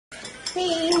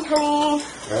Hey, honey.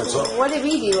 What's up? What did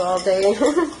we do all day?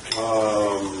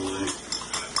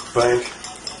 Bank,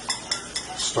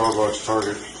 Starbucks,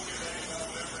 Target.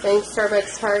 Bank,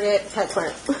 Starbucks, Target,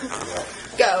 PetSmart.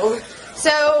 Yeah. Go.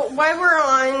 So, while we're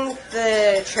on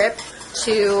the trip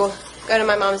to go to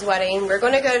my mom's wedding, we're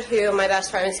going to go to my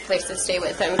best friend's place to stay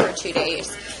with him for 2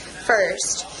 days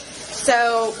first.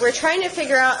 So, we're trying to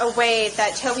figure out a way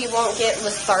that Toby won't get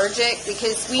lethargic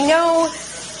because we know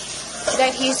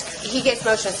that he gets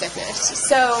motion sickness.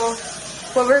 So,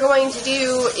 what we're going to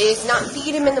do is not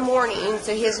feed him in the morning,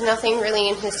 so he has nothing really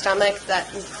in his stomach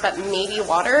but maybe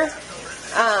water.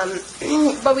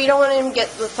 But we don't want him to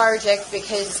get lethargic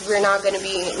because we're not going to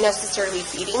be necessarily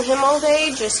feeding him all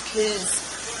day just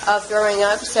because of throwing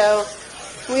up. So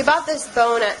we bought this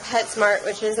bone at PetSmart,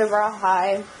 which is a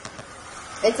rawhide.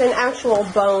 It's an actual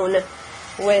bone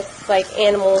with like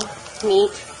animal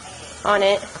meat on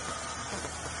it.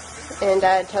 And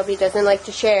Toby doesn't like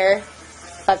to share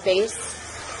butt face.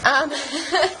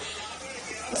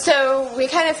 So we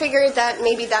kind of figured that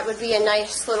maybe that would be a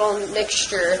nice little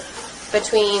mixture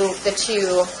between the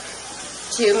two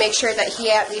to make sure that he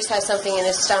at least has something in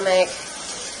his stomach.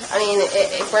 I mean,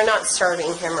 if we're not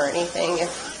starving him or anything,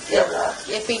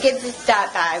 if we get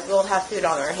that bad, we'll have food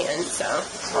on our hands. So,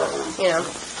 you know,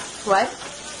 what?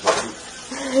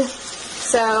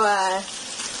 So,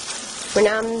 we're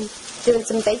now doing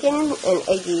some bacon and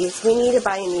eggies. We need to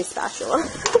buy a new spatula.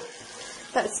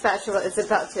 That spatula is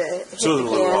about to hit the can,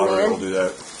 man. We'll do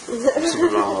that.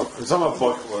 It's on my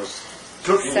bucket list.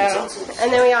 Cooking utensils.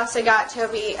 And then we also got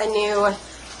Toby a new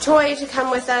toy to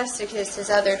come with us because his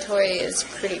other toy is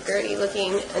pretty dirty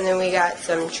looking. And then we got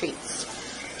some treats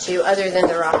too, other than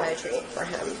the rawhide treat for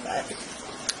him. But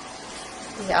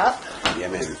yep. Yeah,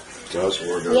 man. Just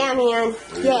order. Yeah, man.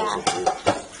 Yeah.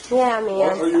 Yeah,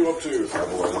 man. What are you up to,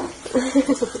 511?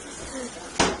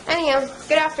 Anyhow,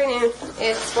 good afternoon.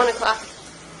 It's 1 o'clock.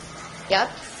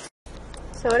 Yep.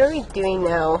 So what are we doing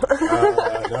now?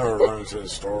 Now we're running to the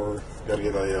store. Gotta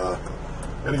get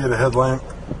a headlamp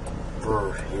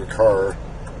for your car.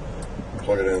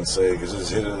 Plug it in and say, because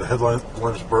it's either the headlamp's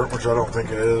burnt, which I don't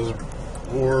think it is,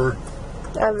 or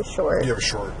I have a short. you have a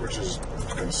short, which is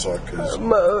gonna suck. Cause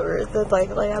Motor. That's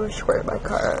like I have a short in my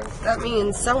car. That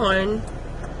means someone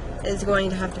is going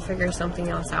to have to figure something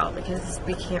else out because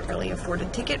we can't really afford a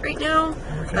ticket right now.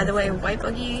 Okay. By the way, white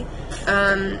buggy.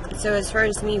 So as far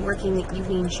as me working the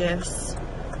evening shifts,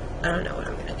 I don't know what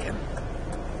I'm gonna do.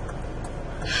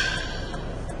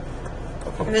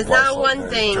 If it's not one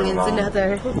thing, it's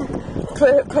another.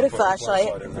 Put a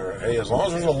flashlight in there. Hey, as long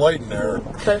as there's a light in there.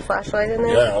 Put a flashlight in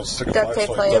there? Yeah, I'll stick a duct tape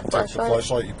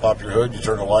flashlight. You pop your hood, you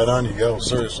turn the light on, you go.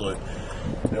 Seriously.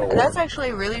 That's actually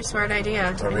a really smart idea.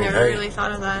 I never really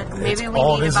thought of that. Maybe we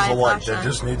need to buy a flashlight. They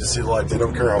just need to see the light. They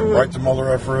don't care how bright the mother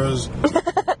effer is.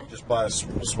 Just buy a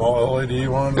small LED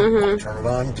one, turn it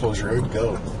on, close your hood,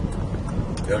 go.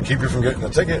 It'll keep you from getting a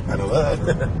ticket. I know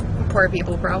that. Poor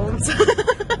people problems.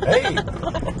 Hey, I'm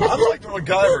like the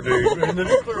MacGyver dude in the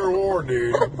nuclear war,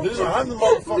 dude. I'm the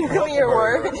motherfucking nuclear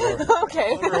war.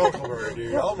 Okay.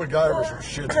 Dude. I'll MacGyver some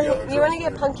shit together. You want to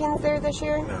get pumpkins there this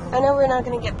year? No. I know we're not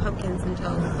going to get pumpkins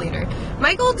until later.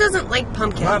 Michael doesn't like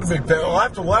pumpkins. Not a big fan. Well,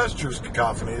 after last year's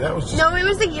cacophony, that was just... No, it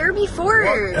was the year before.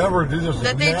 Whatever, dude. This was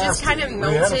that they nasty. just kind of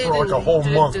melted. We had it for like a whole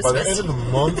month. By the end of the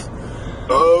month...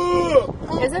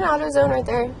 Isn't AutoZone right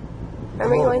there? Are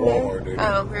we going there? Walmart,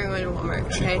 oh, we're going to Walmart.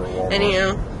 Okay.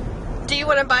 Anyhow, do you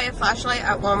want to buy a flashlight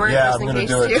at Walmart? Yeah, just I'm in going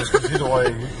to case do it. Just 'cause either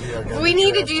way, we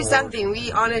need to do something.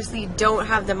 We honestly don't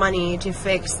have the money to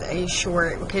fix a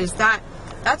short because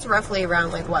that's roughly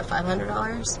around like what,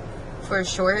 $500 for a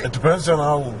short. It depends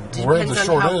on where the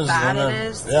short is. Bad it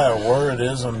is. Yeah, where it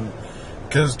is, and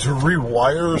because to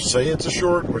rewire, say it's a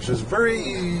short, which is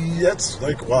that's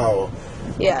like wow.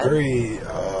 Yeah. Very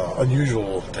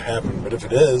unusual to happen, but if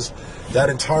it is, that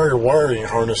entire wiring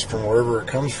harness from wherever it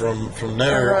comes from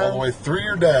there all the way through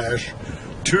your dash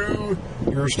to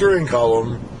your steering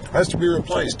column has to be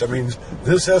replaced. That means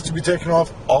this has to be taken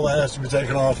off, all that has to be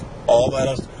taken off, all that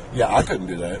has. Yeah, I couldn't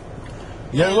do that.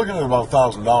 Yeah, you're looking at about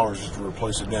 $1,000 just to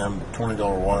replace a damn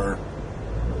 $20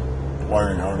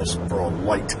 wiring harness for a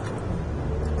light.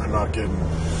 I'm not kidding.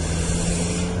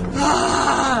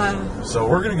 So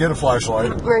we're going to get a flashlight.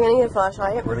 We're going to get a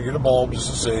flashlight. We're going to get a bulb just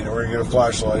to see. And we're going to get a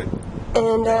flashlight.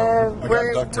 And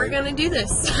we're going to do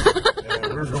this.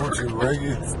 And we're going to rig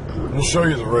it. We'll show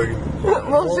you the rig.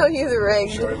 We'll show you the rig.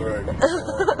 Show you the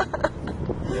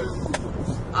rig.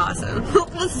 Awesome.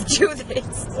 Let's do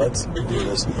this. Let's do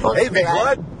this. Hey, be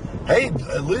glad. Hey,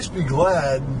 at least be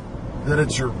glad that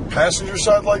it's your passenger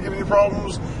side light giving you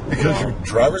problems because your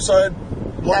driver's side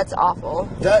light That's awful.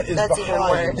 That's even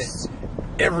behind worse.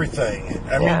 Everything.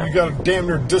 I mean, you got to damn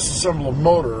near disassemble a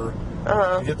motor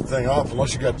to get the thing off,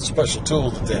 unless you got the special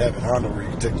tools that they have at Honda where you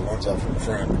can take the ones off from the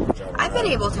front. I've been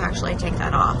able to actually take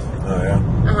that off. Oh,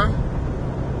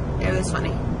 yeah? It was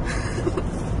funny.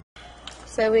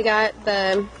 So we got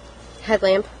the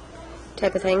headlamp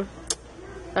type of thing,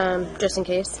 just in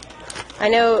case. I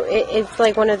know it's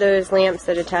like one of those lamps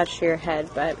that attach to your head,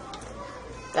 but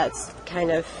that's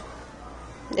kind of,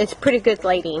 it's pretty good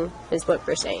lighting is what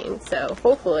we're saying. So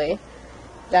hopefully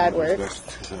that works.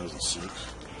 2006.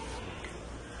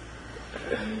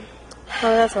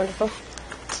 Oh, that's wonderful.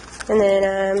 And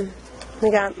then we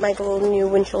got Michael new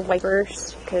windshield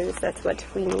wipers, because that's what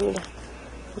we need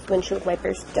with windshield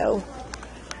wipers. So,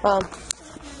 well,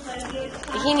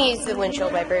 he needs the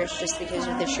windshield wipers just because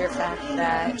of the sheer fact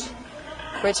that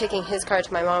we're taking his car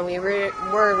to my mom. We were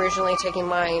originally taking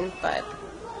mine, but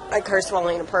my car's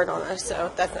falling apart on us,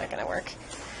 so that's not going to work.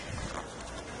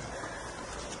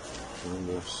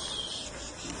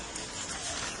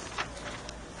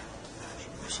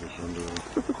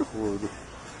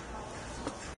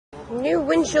 New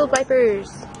windshield wipers.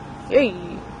 Yay.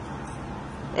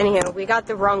 Anyhow, we got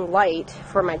the wrong light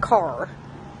for my car,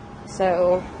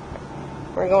 so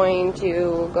we're going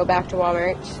to go back to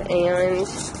Walmart and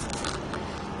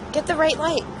get the right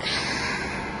light.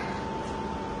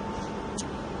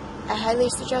 I highly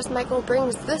suggest Michael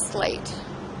brings this light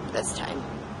this time.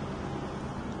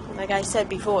 Like I said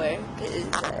before,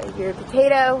 because you're a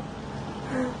potato.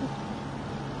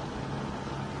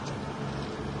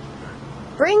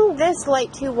 Bring this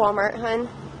light to Walmart, hun,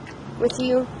 with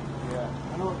you. Yeah,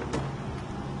 I know.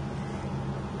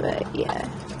 But yeah,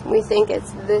 we think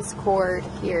it's this cord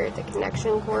here, the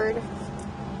connection cord,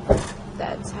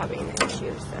 that's having an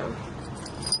issue, so.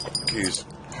 Keys.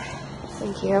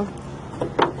 Thank you.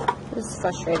 This is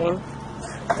frustrating.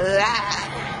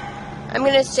 I'm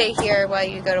gonna stay here while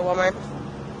you go to Walmart.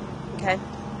 Okay?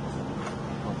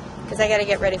 Because I gotta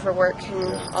get ready for work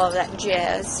and all of that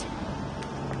jazz.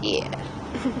 Yeah.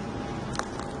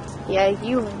 Yeah,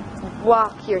 you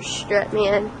walk your strut,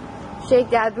 man. Shake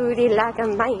that booty like a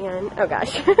man. Oh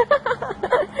gosh.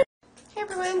 Hey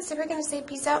everyone, so we're gonna say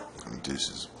peace out.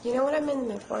 Deuces. You know what I'm in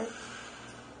the mood for?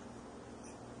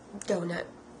 Donut.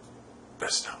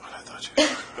 That's not what I thought you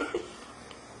were.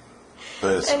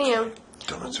 But Anyhow,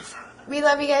 donuts are fine. we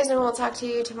love you guys and we'll talk to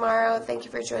you tomorrow. Thank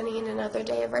you for joining another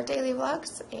day of our daily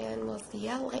vlogs and we'll see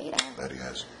you later. Love you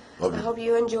guys. Love I you. hope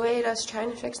you enjoyed us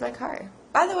trying to fix my car.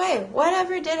 By the way,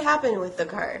 whatever did happen with the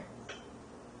car?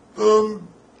 You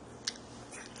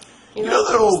know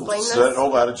that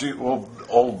old adage,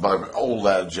 old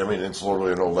adage, I mean, it's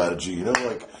literally an old adage, you know,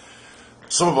 like,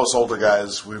 some of us older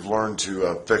guys, we've learned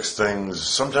to fix things.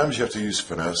 Sometimes you have to use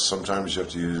finesse, sometimes you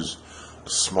have to use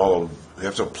you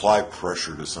have to apply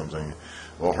pressure to something.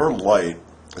 Well, her light,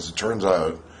 as it turns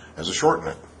out, has a short in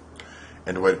it.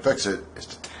 And the way to fix it is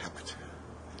to tap it.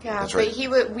 Yeah, That's but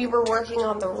right. we were working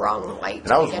on the wrong light.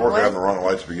 And I was working on the wrong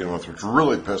light to begin with, which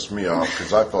really pissed me off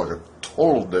because I felt like a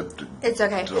total dip. It's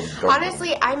okay.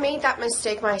 Honestly, I made that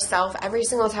mistake myself. Every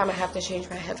single time I have to change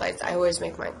my headlights, I always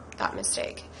make that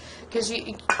mistake. Because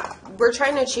we're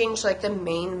trying to change like the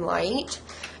main light,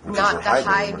 not the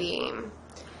high beam.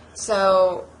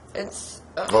 So it's.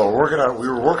 Well,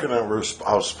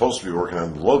 I was supposed to be working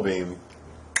on the low beam.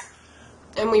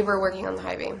 And we were working on the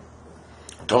high beam.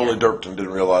 Totally derped and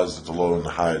didn't realize that the low and the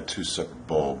high had two separate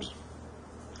bulbs.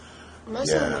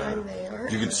 Most of the time they are.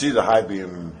 You could see the high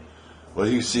beam. Well,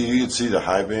 you could see the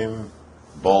high beam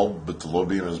bulb, but the low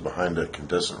beam is behind a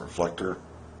incandescent reflector.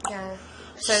 Yeah.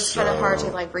 So it's kind of hard to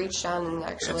like reach down and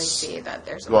actually see that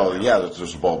there's a bulb. Well, yeah,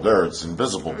 there's a bulb there. It's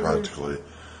invisible practically.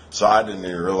 So I didn't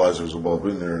even realize there was a bulb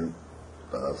in there. And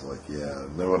I was like, yeah.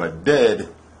 And then when I did,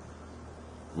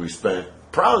 we spent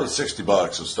probably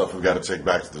 $60 of stuff we've got to take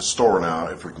back to the store now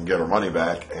if we can get our money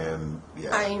back. And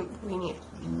yeah, we need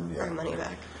our money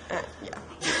back. Yeah.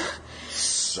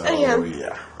 So yeah.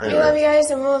 Anyway. We love you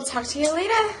guys, and we'll talk to you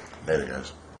later. Later,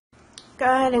 guys. Go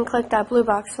ahead and click that blue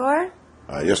box for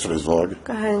yesterday's vlog.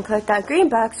 Go ahead and click that green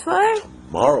box for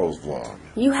tomorrow's vlog.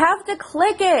 You have to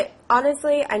click it.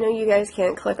 Honestly, I know you guys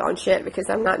can't click on shit because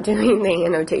I'm not doing the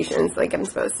annotations like I'm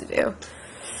supposed to do.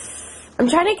 I'm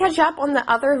trying to catch up on the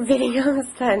other videos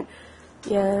that,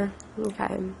 yeah,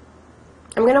 okay. I'm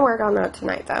going to work on that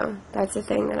tonight, though. That's the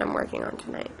thing that I'm working on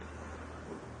tonight.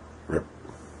 Rip.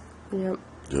 Yep.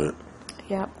 Do it.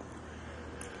 Yep.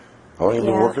 How long have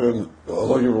you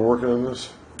been working on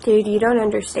this? Dude, you don't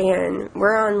understand.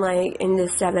 We're on, like, in the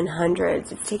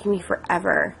 700s. It's taking me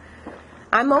forever.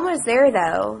 I'm almost there,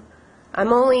 though.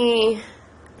 I'm only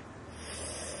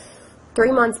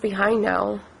 3 months behind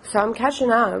now, so I'm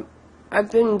catching up.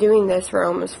 I've been doing this for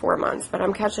almost 4 months, but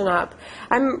I'm catching up.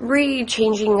 I'm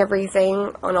re-changing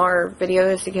everything on our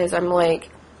videos because I'm like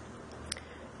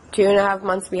 2.5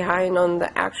 months behind on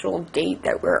the actual date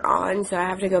that we're on, so I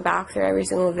have to go back through every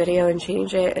single video and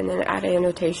change it and then add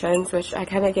annotations, which I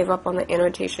kind of gave up on the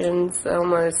annotations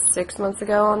almost 6 months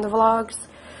ago on the vlogs.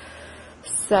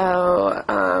 So,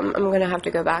 I'm going to have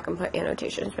to go back and put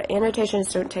annotations. But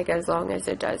annotations don't take as long as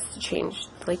it does to change,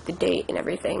 like, the date and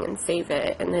everything and save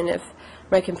it. And then if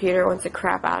my computer wants to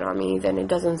crap out on me, then it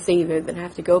doesn't save it. Then I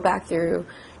have to go back through,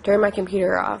 turn my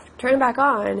computer off, turn it back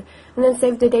on, and then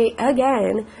save the date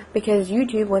again because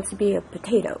YouTube wants to be a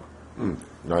potato.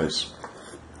 Nice.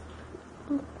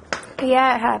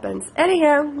 Yeah, it happens.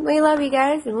 Anyhow, we love you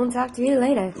guys, and we'll talk to you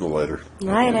later. Later.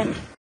 Later.